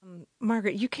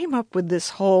Margaret, you came up with this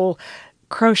whole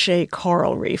crochet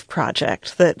coral reef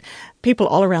project that people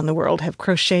all around the world have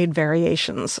crocheted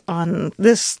variations on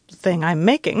this thing I'm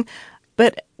making.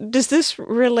 But does this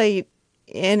relate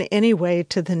in any way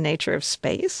to the nature of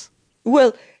space?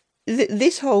 Well,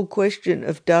 this whole question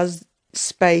of does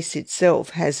space itself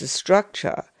has a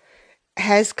structure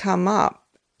has come up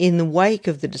in the wake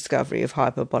of the discovery of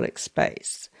hyperbolic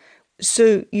space.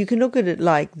 So you can look at it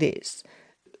like this.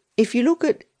 If you look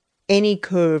at any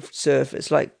curved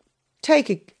surface, like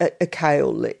take a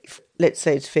kale leaf, let's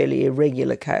say it's fairly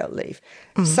irregular kale leaf,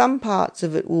 some parts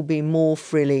of it will be more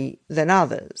frilly than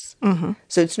others.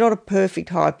 So it's not a perfect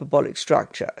hyperbolic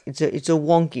structure. It's a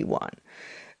wonky one.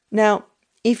 Now,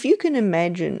 if you can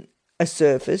imagine a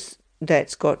surface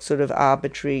that's got sort of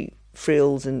arbitrary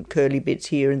frills and curly bits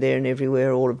here and there and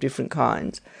everywhere, all of different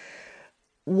kinds,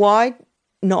 why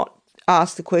not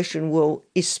ask the question, well,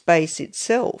 is space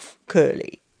itself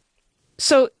curly?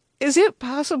 So is it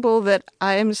possible that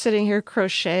I am sitting here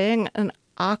crocheting an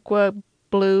aqua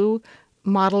blue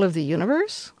model of the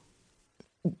universe?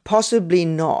 Possibly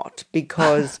not,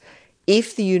 because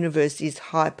if the universe is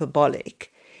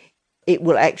hyperbolic, it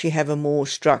will actually have a more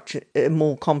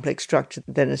complex structure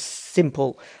than a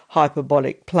simple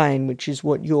hyperbolic plane, which is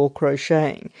what you're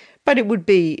crocheting. But it would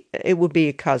be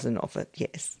a cousin of it,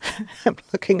 yes. I'm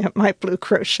looking at my blue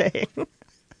crocheting.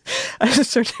 I'm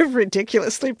sort of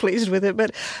ridiculously pleased with it,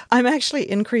 but I'm actually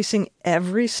increasing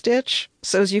every stitch.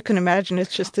 So as you can imagine,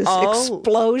 it's just this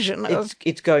explosion of...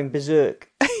 It's going berserk.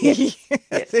 Yes,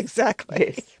 yes,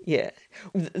 exactly. Yes,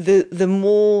 yeah. The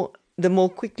more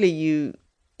quickly you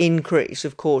increase,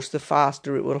 of course, the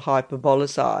faster it will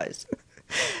hyperbolicize.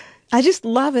 I just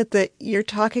love it that you're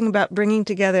talking about bringing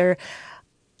together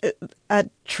a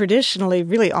traditionally,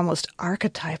 really almost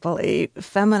archetypally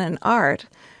feminine art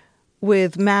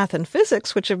with math and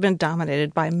physics, which have been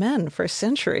dominated by men for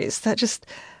centuries.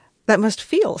 That must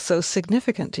feel so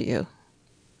significant to you.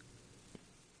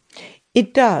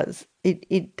 It does.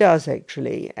 It does,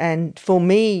 actually. And for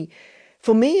me,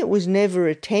 it was never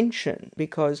a tension,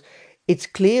 because it's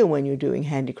clear when you're doing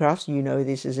handicrafts, you know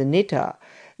this as a knitter,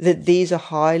 that these are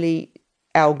highly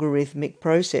algorithmic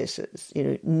processes. You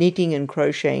know, knitting and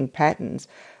crocheting patterns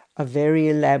are very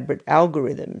elaborate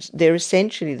algorithms. They're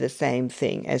essentially the same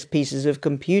thing as pieces of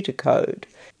computer code.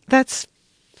 That's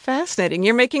fascinating.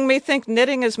 You're making me think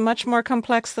knitting is much more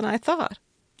complex than I thought.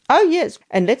 Oh, yes.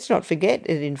 And let's not forget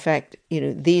that, in fact,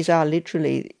 these are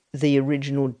literally the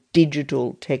original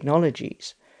digital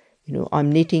technologies.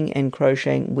 I'm knitting and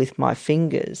crocheting with my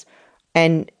fingers.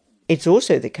 And it's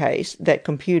also the case that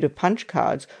computer punch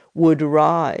cards were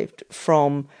derived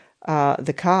from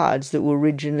the cards that were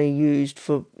originally used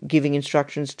for giving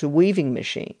instructions to weaving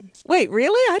machines. Wait,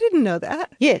 really? I didn't know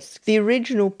that. Yes. The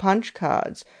original punch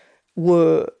cards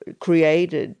were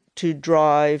created to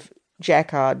drive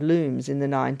jacquard looms in the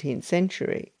 19th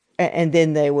century. And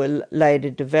then they were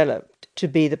later developed to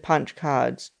be the punch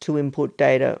cards to input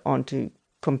data onto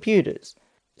computers.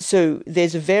 So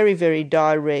there's a very, very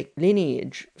direct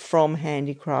lineage from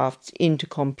handicrafts into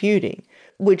computing,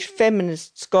 which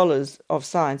feminist scholars of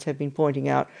science have been pointing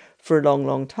out for a long,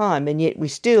 long time. And yet we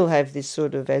still have this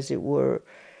sort of, as it were,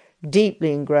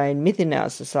 deeply ingrained myth in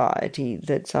our society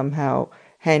that somehow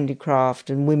handicraft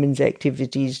and women's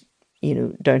activities,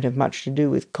 don't have much to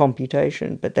do with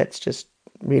computation, but that's just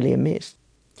really a myth.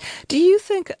 Do you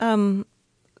think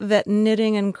that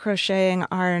knitting and crocheting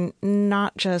are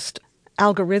not just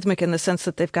algorithmic in the sense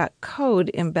that they've got code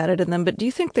embedded in them, but do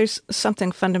you think there's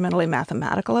something fundamentally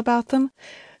mathematical about them?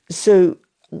 So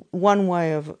one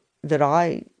way that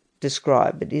I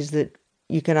describe it is that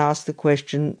you can ask the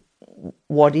question,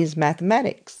 what is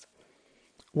mathematics?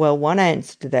 Well, one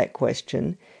answer to that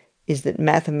question is that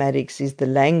mathematics is the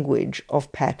language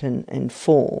of pattern and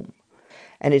form.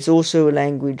 And it's also a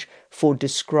language for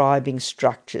describing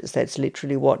structures. That's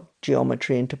literally what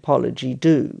geometry and topology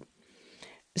do.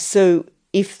 So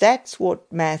if that's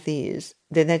what math is,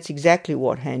 then that's exactly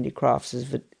what handicrafts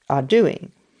are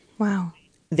doing. Wow.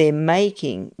 They're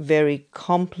making very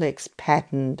complex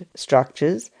patterned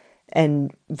structures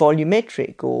and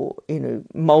volumetric or,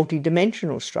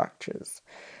 multi-dimensional structures.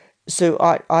 So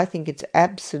I think it's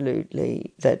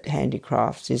absolutely that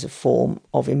handicrafts is a form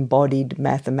of embodied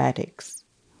mathematics.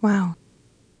 Wow.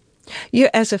 You,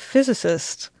 as a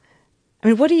physicist,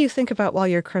 what do you think about while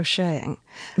you're crocheting?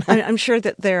 I'm sure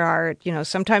that there are,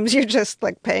 sometimes you're just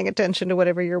like paying attention to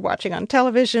whatever you're watching on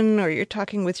television or you're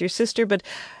talking with your sister, but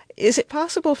is it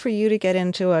possible for you to get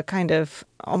into a kind of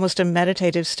almost a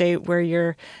meditative state where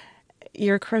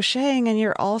you're crocheting and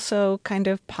you're also kind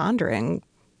of pondering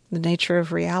the nature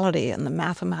of reality and the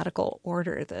mathematical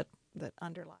order that underlies?